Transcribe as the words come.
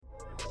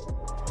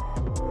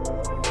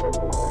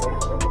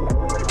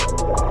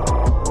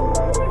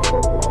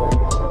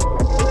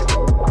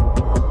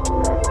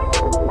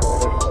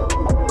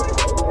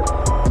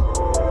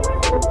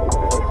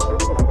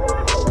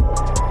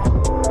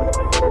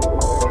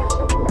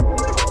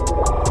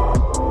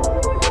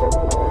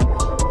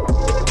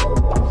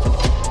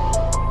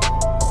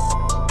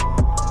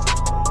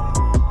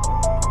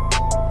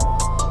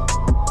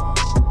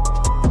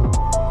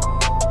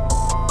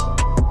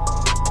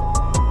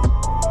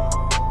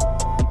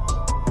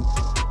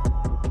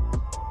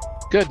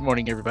Good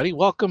morning, everybody.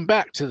 Welcome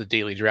back to the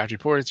Daily Draft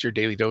Report. It's your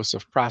daily dose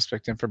of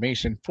prospect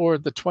information for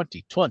the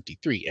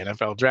 2023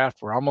 NFL Draft.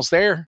 We're almost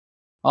there.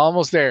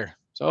 Almost there.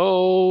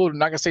 So I'm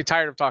not going to say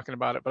tired of talking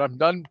about it, but I'm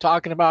done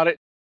talking about it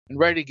and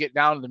ready to get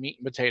down to the meat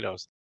and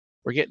potatoes.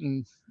 We're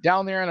getting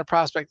down there on a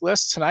prospect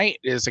list. Tonight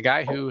is a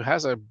guy who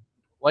has a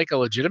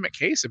legitimate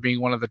case of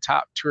being one of the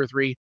top 2 or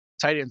 3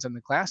 tight ends in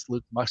the class,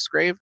 Luke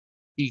Musgrave.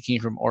 He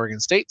came from Oregon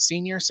State,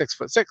 senior,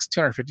 6'6",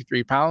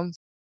 253 pounds.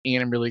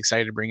 And I'm really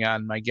excited to bring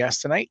on my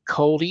guest tonight,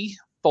 Cody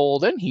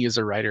Folden. He is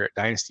a writer at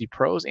Dynasty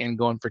Pros and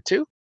Going for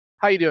Two.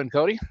 How you doing,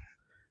 Cody?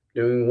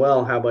 Doing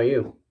well. How about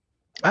you?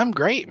 I'm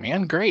great,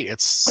 man. Great.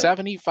 It's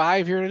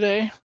 75 here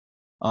today.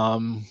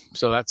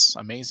 So that's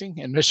amazing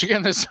in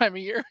Michigan this time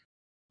of year.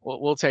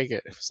 We'll take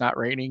it. If it's not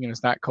raining and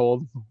it's not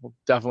cold, we'll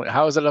definitely.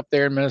 How is it up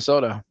there in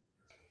Minnesota?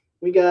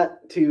 We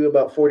got to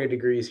about 40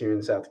 degrees here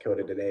in South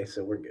Dakota today,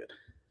 so we're good.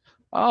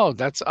 Oh,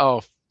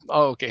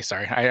 okay.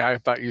 Sorry, I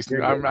thought you.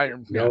 No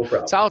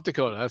problem. South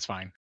Dakota. That's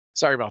fine.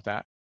 Sorry about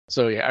that.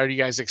 So yeah, are you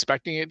guys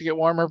expecting it to get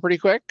warmer pretty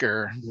quick,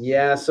 or?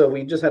 Yeah, so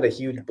we just had a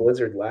huge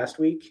blizzard last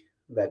week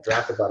that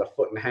dropped about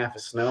 1.5 feet of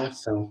snow.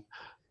 So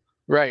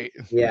Right.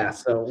 yeah,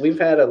 so we've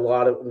had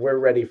we're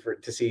ready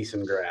to see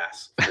some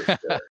grass for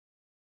sure.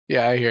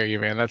 Yeah, I hear you,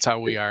 man. That's how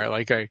we are.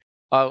 Like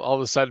all of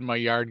a sudden my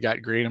yard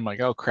got green. I'm like,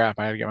 oh crap,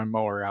 I had to get my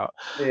mower out.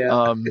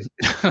 Yeah.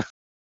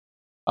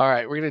 All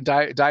right, we're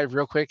gonna dive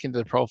real quick into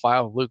the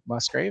profile of Luke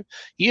Musgrave.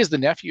 He is the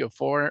nephew of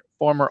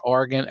former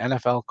Oregon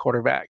NFL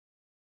quarterback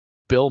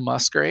Bill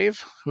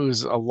Musgrave, who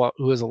is a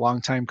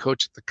longtime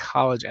coach at the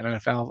college and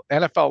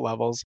NFL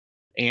levels,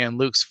 and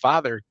Luke's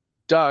father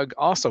Doug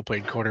also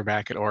played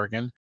quarterback at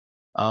Oregon.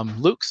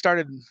 Luke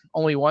started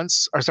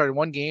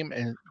one game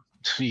and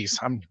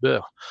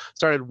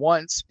started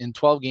once in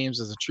 12 games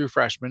as a true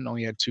freshman,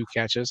 only had 2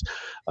 catches.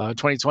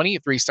 2020,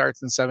 3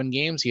 starts in 7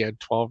 games. He had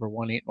 12 or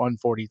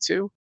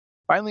 142.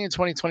 Finally, in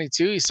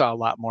 2022, he saw a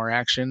lot more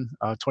action.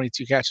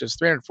 22 catches,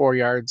 304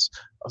 yards,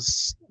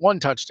 1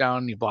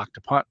 touchdown. He blocked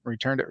a punt,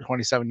 returned it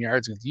 27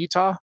 yards with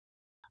Utah.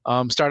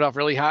 Started off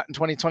really hot in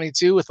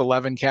 2022 with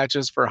 11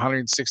 catches for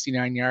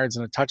 169 yards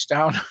and a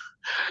touchdown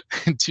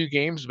in 2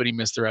 games, but he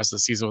missed the rest of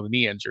the season with a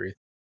knee injury.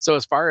 So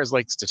as far as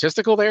like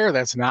statistical there,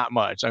 that's not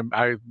much.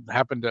 I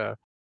happen to,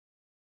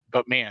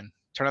 but man,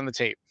 turn on the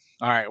tape.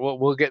 All right,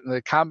 we'll get in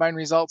the combine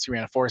results. He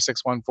ran a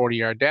 4.61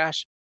 40-yard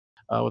dash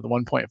with a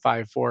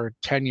 1.54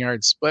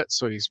 10-yard split,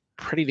 so he's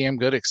pretty damn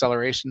good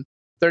acceleration.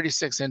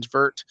 36-inch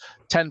vert,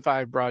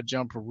 10.5 broad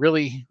jump,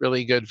 really,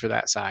 really good for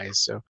that size.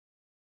 So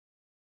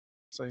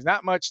there's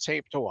not much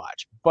tape to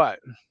watch, but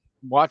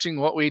watching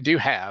what we do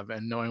have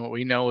and knowing what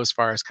we know as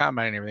far as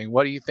combine and everything,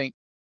 what do you think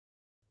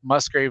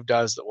Musgrave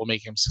does that will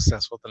make him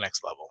successful at the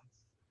next level?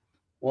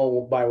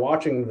 Well, by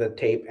watching the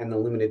tape and the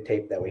limited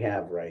tape that we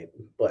have, right?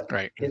 But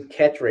Right. his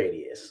catch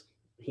radius,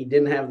 he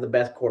didn't have the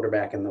best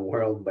quarterback in the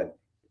world, but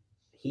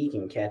he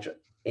can catch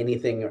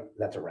anything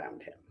that's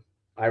around him.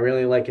 I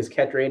really like his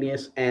catch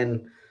radius.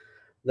 And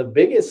the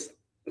biggest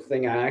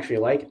thing I actually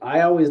like,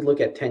 I always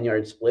look at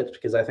 10-yard splits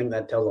because I think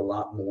that tells a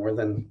lot more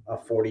than a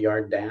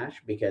 40-yard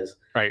dash because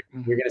Right.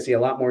 you're going to see a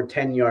lot more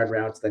 10-yard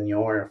routes than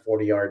you are a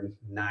 40-yard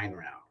 9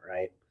 route,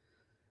 right?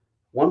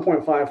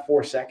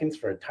 1.54 seconds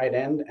for a tight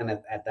end, and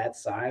at that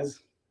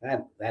size,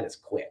 that is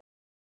quick.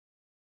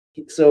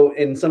 So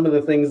in some of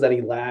the things that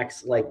he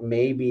lacks, like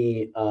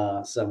maybe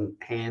some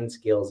hand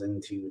skills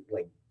into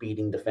like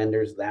beating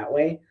defenders that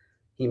way,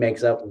 he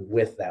makes up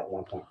with that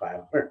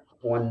 1.5 or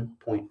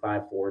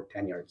 1.54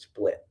 10-yard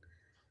split.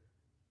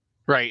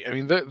 Right. I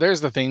mean,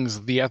 there's the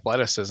things, the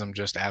athleticism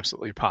just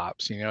absolutely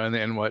pops,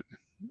 and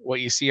what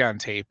you see on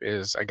tape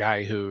is a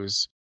guy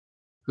whose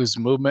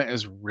movement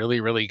is really,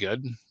 really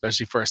good,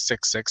 especially for a 6'6",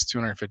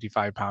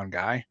 255-pound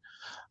guy.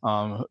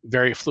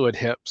 Very fluid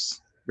hips,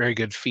 very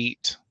good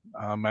feet.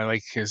 I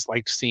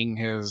like seeing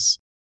his.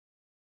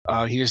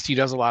 He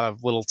does a lot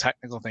of little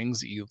technical things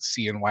that you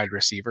see in wide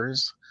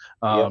receivers.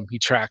 Yep. He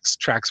tracks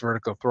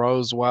vertical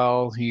throws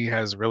well. He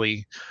has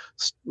really,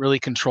 really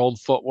controlled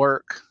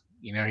footwork.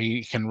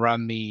 He can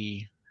run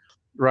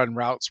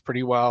routes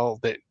pretty well.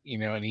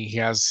 And he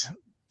has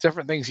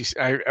different things.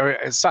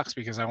 It sucks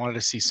because I wanted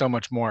to see so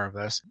much more of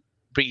this.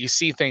 But you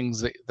see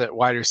things that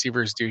wide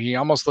receivers do. He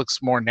almost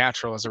looks more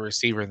natural as a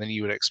receiver than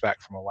you would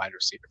expect from a wide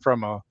receiver,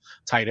 from a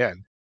tight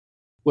end,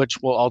 which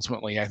will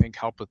ultimately, I think,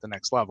 help with the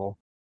next level.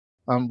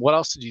 What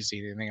else did you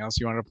see? Anything else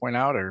you wanted to point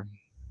out, or?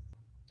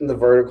 The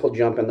vertical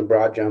jump and the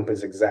broad jump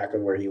is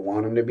exactly where you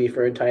want him to be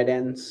for a tight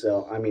end.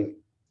 So, I mean,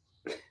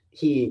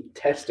 he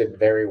tested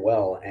very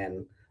well.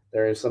 And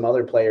there are some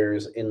other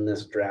players in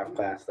this draft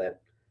class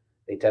that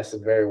they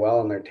tested very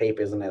well, and their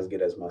tape isn't as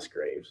good as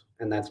Musgrave's.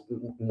 And that's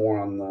more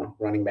on the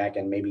running back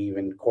and maybe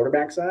even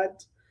quarterback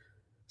sides.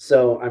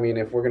 So, I mean,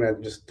 if we're going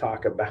to just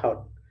talk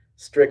about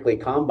strictly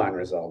combine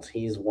results,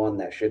 he's one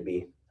that should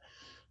be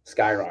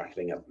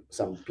skyrocketing up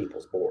some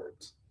people's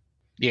boards.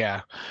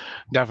 Yeah,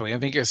 definitely. I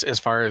think as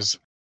far as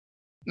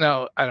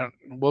no, I don't.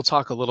 We'll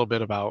talk a little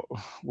bit about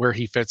where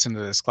he fits into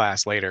this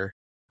class later,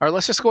 or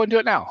let's just go and do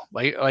it now.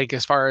 Like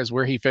as far as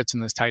where he fits in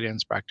this tight end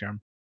spectrum.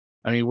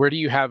 I mean, where do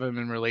you have him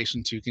in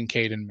relation to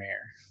Kincaid and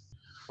Mayer?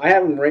 I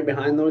have him right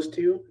behind those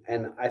two,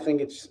 and I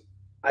think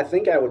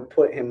I would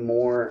put him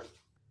more.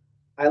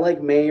 I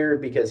like Mayer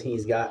because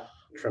he's got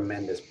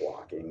tremendous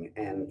blocking,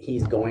 and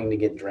he's going to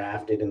get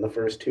drafted in the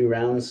first 2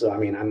 rounds. So I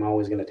mean, I'm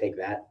always going to take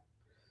that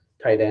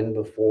tight end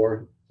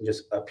before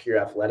just a pure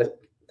athletic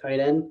tight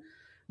end.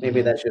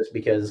 Maybe that's just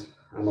because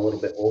I'm a little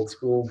bit old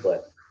school,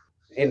 but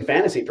in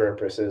fantasy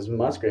purposes,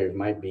 Musgrave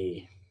might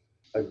be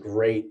a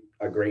great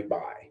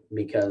buy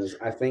because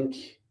I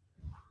think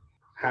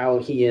how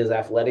he is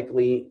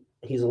athletically,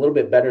 he's a little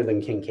bit better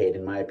than Kincaid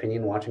in my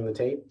opinion. Watching the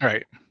tape,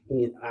 Right.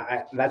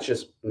 that's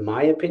just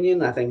my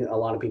opinion. I think a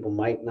lot of people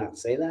might not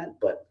say that,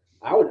 but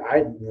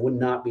I would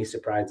not be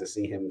surprised to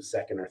see him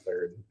second or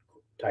third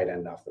tight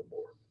end off the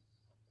board.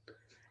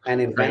 And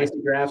in Right.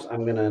 fantasy drafts,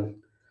 I'm gonna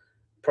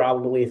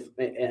probably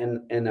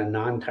in a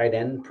non tight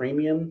end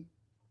premium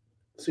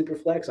super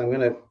flex, I'm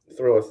gonna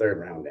throw a third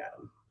round at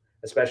him,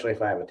 especially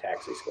if I have a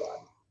taxi squad.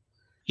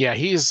 Yeah,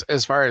 he's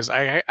as far as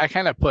I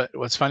kind of put.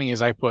 What's funny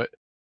is I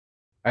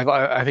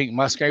think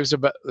Musgrave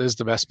is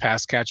the best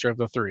pass catcher of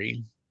the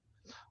three,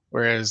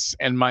 whereas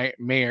my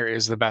Mayer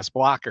is the best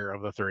blocker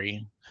of the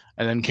three,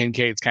 and then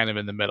Kincaid's kind of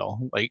in the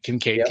middle. Like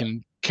Kincaid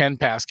Yep. can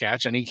pass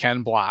catch and he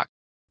can block,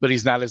 but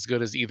he's not as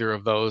good as either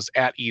of those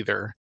at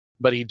either.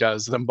 But he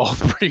does them both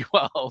pretty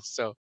well.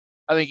 So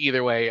I think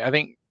either way, I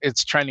think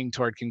it's trending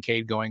toward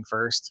Kincaid going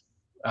first.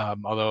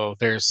 Although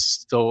there's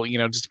still,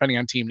 just depending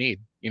on team need,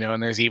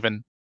 and there's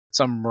even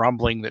some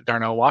rumbling that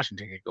Darnell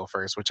Washington could go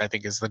first, which I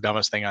think is the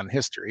dumbest thing on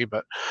history.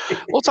 But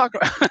we'll talk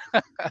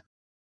about.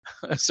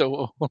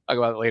 So we'll talk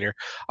about it later.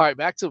 All right,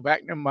 back to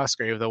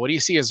Musgrave though. What do you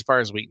see as far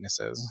as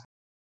weaknesses?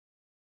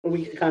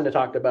 We kind of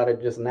talked about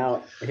it just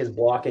now. His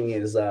blocking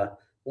is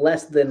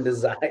less than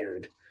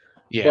desired.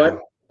 Yeah. But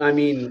I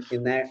mean,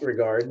 in that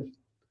regard,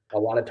 a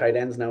lot of tight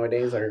ends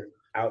nowadays are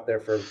out there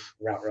for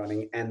route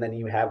running, and then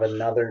you have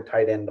another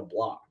tight end to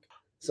block.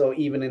 So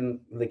even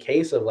in the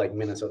case of like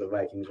Minnesota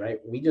Vikings, right?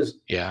 We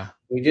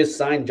just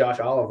signed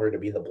Josh Oliver to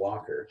be the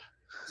blocker.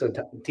 So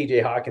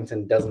TJ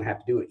Hawkinson doesn't have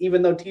to do it,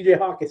 even though TJ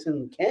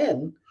Hawkinson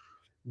can,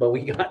 but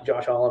we got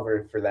Josh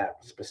Oliver for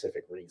that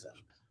specific reason.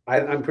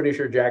 I'm pretty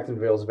sure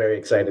Jacksonville is very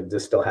excited to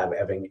still have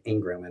Evan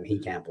Ingram, and he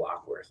can't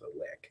block worth a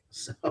lick.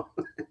 So,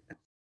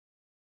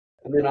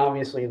 and then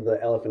obviously the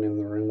elephant in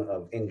the room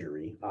of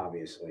injury.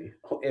 Obviously,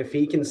 if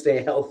he can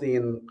stay healthy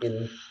in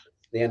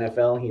the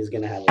NFL, he's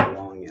going to have a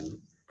long and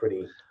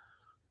pretty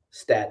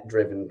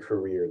stat-driven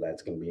career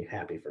that's going to be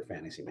happy for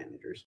fantasy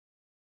managers.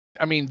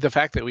 I mean, the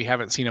fact that we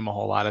haven't seen him a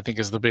whole lot, I think,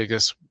 is the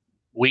biggest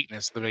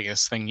weakness, the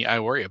biggest thing I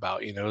worry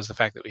about. Is the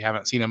fact that we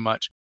haven't seen him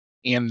much,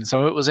 and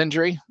some of it was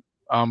injury.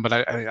 But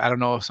I don't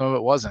know if some of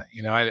it wasn't.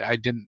 I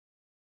didn't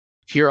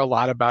hear a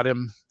lot about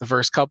him the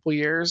first couple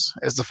years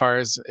as far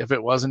as if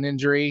it was an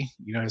injury,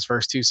 his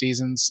first 2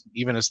 seasons,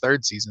 even his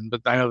third season.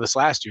 But I know this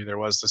last year there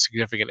was a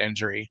significant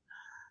injury.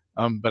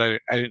 But I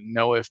didn't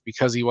know if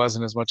because he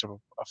wasn't as much of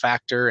a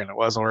factor and it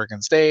was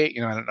Oregon State,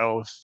 I don't know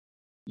if,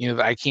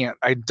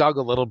 I dug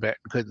a little bit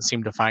and couldn't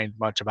seem to find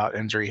much about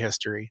injury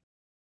history.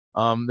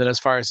 Then as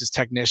far as his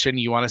technician,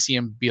 you want to see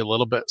him be a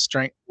little bit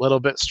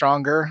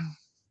stronger.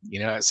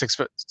 At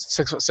 6'6",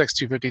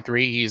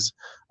 253, he's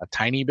a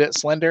tiny bit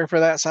slender for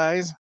that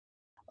size.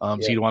 So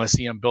you'd want to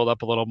see him build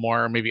up a little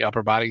more, maybe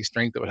upper body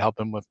strength that would help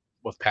him with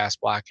pass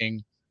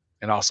blocking,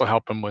 and also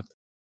help him with,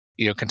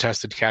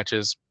 contested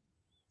catches,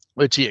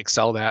 which he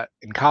excelled at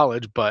in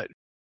college. But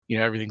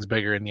everything's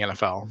bigger in the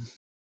NFL.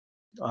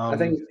 I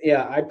think,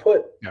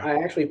 I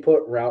actually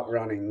put route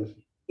running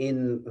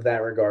in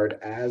that regard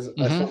as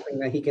something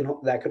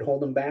that could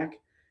hold him back.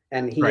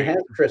 And he has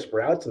crisp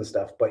routes and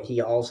stuff, but he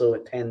also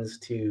tends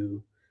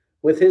to,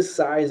 with his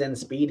size and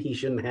speed, he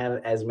shouldn't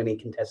have as many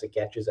contested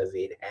catches as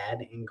he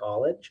had in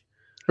college.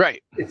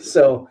 Right.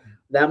 So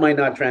that might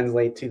not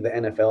translate to the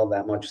NFL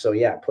that much. So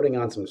yeah, putting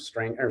on some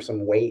strength or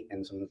some weight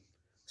and some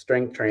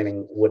strength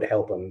training would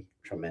help him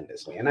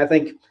tremendously. And I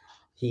think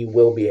he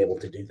will be able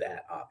to do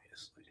that,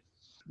 obviously.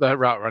 The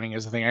route running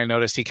is the thing I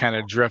noticed. He kind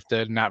of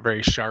drifted, not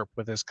very sharp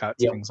with his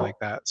cuts, things like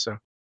that. So.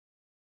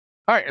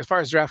 All right, as far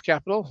as draft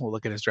capital, we'll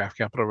look at his draft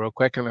capital real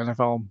quick in the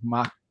NFL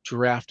mock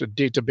draft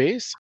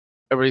database.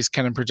 Everybody's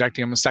kind of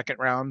projecting him a second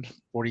round,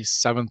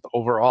 47th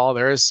overall.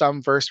 There is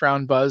some first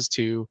round buzz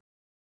to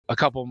a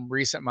couple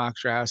recent mock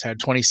drafts. Had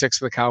 26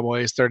 to the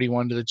Cowboys,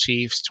 31 to the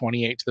Chiefs,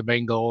 28 to the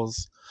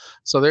Bengals.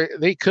 So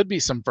they could be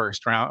some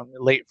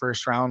late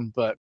first round,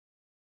 but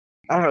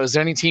I don't know. Is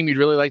there any team you'd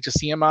really like to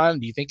see him on?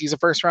 Do you think he's a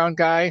first round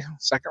guy,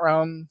 second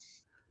round?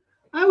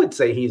 I would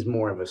say he's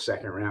more of a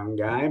second round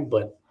guy,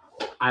 but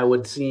I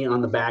would see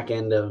on the back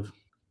end of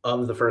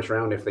the first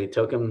round, if they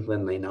took him,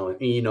 then they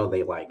know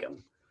they like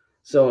him.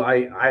 So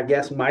I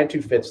guess my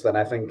two fits that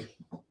I think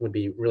would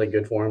be really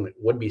good for him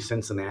would be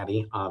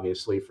Cincinnati,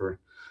 obviously for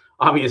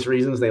obvious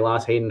reasons. They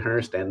lost Hayden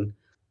Hurst, and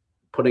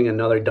putting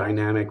another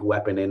dynamic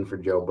weapon in for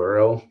Joe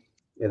Burrow,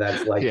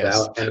 that's like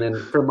that. And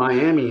then for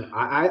Miami,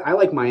 I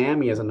like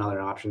Miami as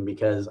another option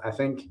because I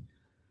think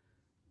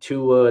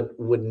Tua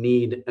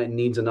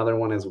needs another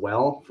one as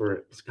well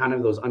for kind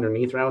of those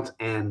underneath routes.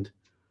 And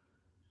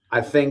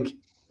I think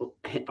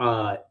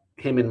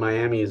him in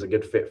Miami is a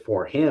good fit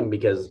for him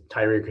because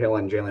Tyreek Hill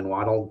and Jalen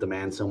Waddle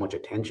demand so much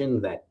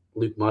attention that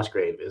Luke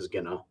Musgrave is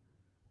going to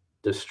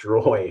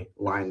destroy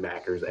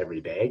linebackers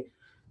every day,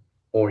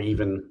 or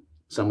even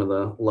some of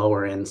the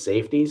lower end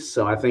safeties.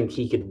 So I think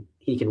he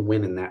can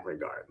win in that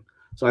regard.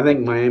 So I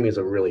think Miami is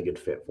a really good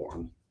fit for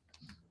him.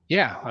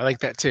 Yeah, I like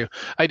that too.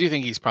 I do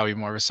think he's probably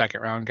more of a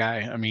second round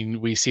guy. I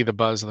mean, we see the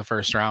buzz of the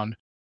first round,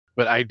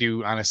 but I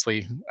do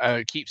honestly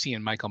keep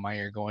seeing Michael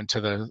Mayer going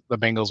to the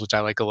Bengals, which I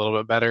like a little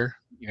bit better,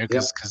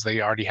 because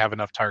they already have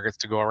enough targets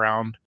to go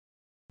around.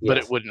 But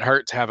it wouldn't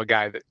hurt to have a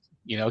guy that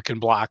can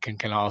block and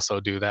can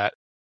also do that.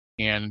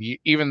 And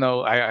even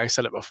though I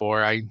said it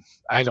before, I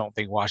don't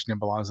think Washington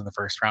belongs in the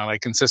first round. I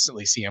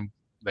consistently see him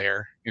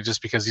there,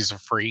 just because he's a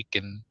freak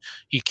and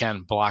he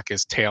can block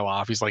his tail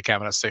off. He's like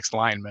having a sixth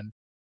lineman.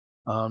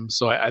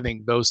 So I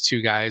think those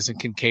two guys and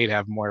Kincaid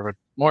have more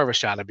of a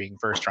shot of being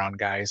first round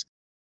guys.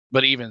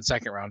 But even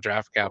second round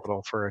draft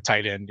capital for a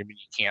tight end, I mean,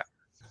 you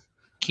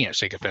can't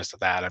shake a fist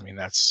at that. I mean,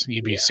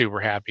 you'd be super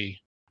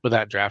happy with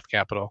that draft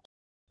capital.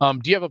 Do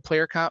you have a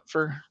player comp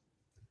for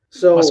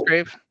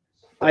Musgrave?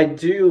 I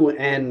do,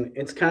 and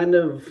it's kind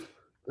of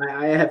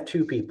I have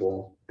two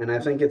people, and I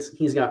think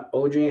he's got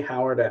OJ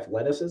Howard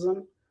athleticism,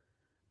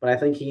 but I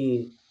think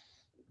he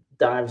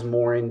dives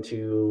more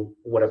into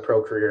what a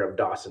pro career of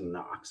Dawson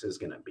Knox is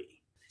going to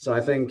be. So I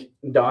think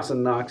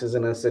Dawson Knox is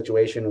in a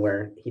situation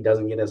where he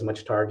doesn't get as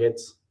much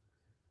targets,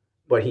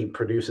 but he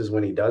produces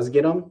when he does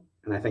get them.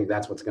 And I think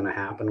that's what's going to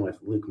happen with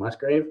Luke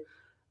Musgrave.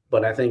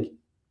 But I think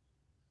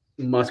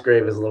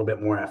Musgrave is a little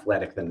bit more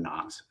athletic than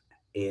Knox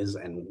is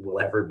and will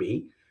ever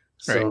be.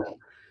 So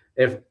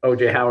if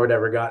OJ Howard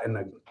ever got in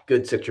a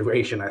good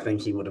situation, I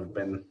think he would have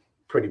been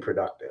pretty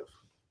productive.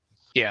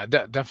 Yeah,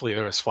 definitely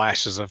there was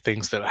flashes of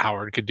things that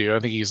Howard could do. I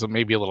think he's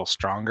maybe a little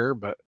stronger,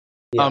 but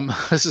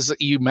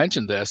you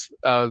mentioned this,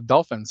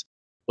 Dolphins.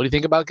 What do you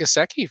think about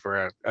Gesicki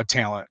for a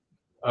talent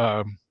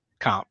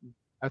comp?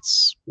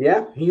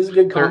 He's a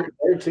good comp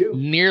there too.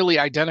 Nearly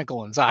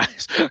identical in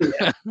size.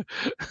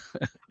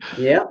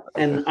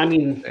 And I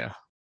mean,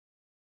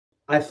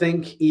 I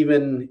think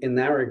even in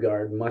that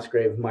regard,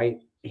 Musgrave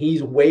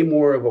he's way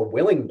more of a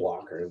willing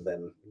blocker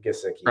than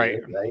Gesicki,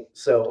 right?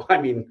 So I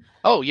mean,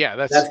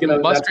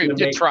 Musgrave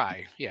did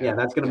try.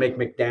 That's gonna make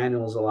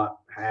McDaniels a lot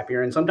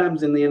happier. And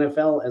sometimes in the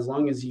NFL, as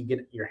long as you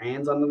get your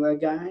hands on the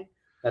guy,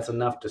 that's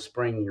enough to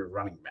spring your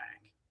running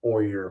back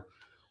or your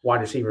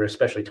wide receiver,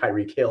 especially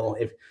Tyreek Hill.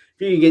 If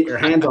you get your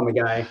hands on the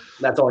guy,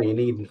 that's all you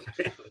need.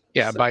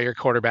 By your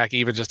quarterback,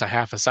 even just a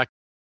half a second.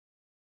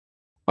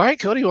 All right,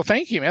 Cody. Well,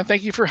 thank you, man.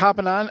 Thank you for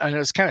hopping on. I know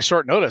it's kind of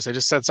short notice. I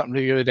just said something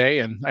to you the other day,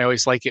 and I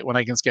always like it when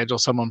I can schedule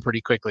someone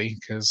pretty quickly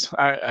because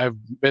I've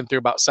been through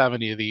about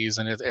 70 of these,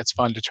 and it's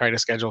fun to try to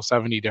schedule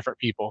 70 different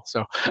people.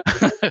 So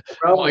I'm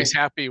always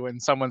happy when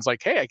someone's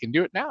like, hey, I can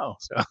do it now.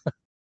 So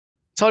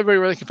tell everybody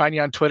where they can find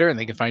you on Twitter and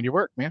they can find your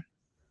work, man.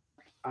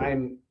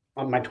 I'm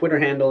on my Twitter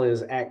handle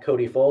is at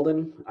Cody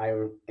Folden. I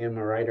am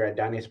a writer at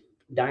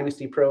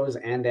Dynasty Pros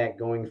and at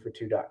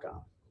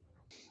goingfor2.com.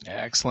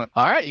 Excellent.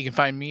 All right. You can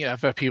find me at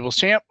FF People's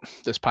Champ,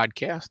 this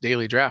podcast,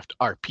 Daily Draft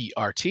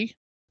RPRT,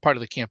 part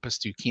of the Campus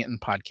to Canton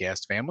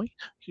podcast family.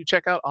 You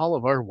check out all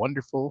of our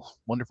wonderful,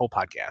 wonderful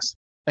podcasts.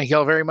 Thank you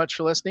all very much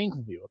for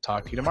listening. We will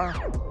talk to you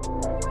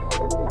tomorrow.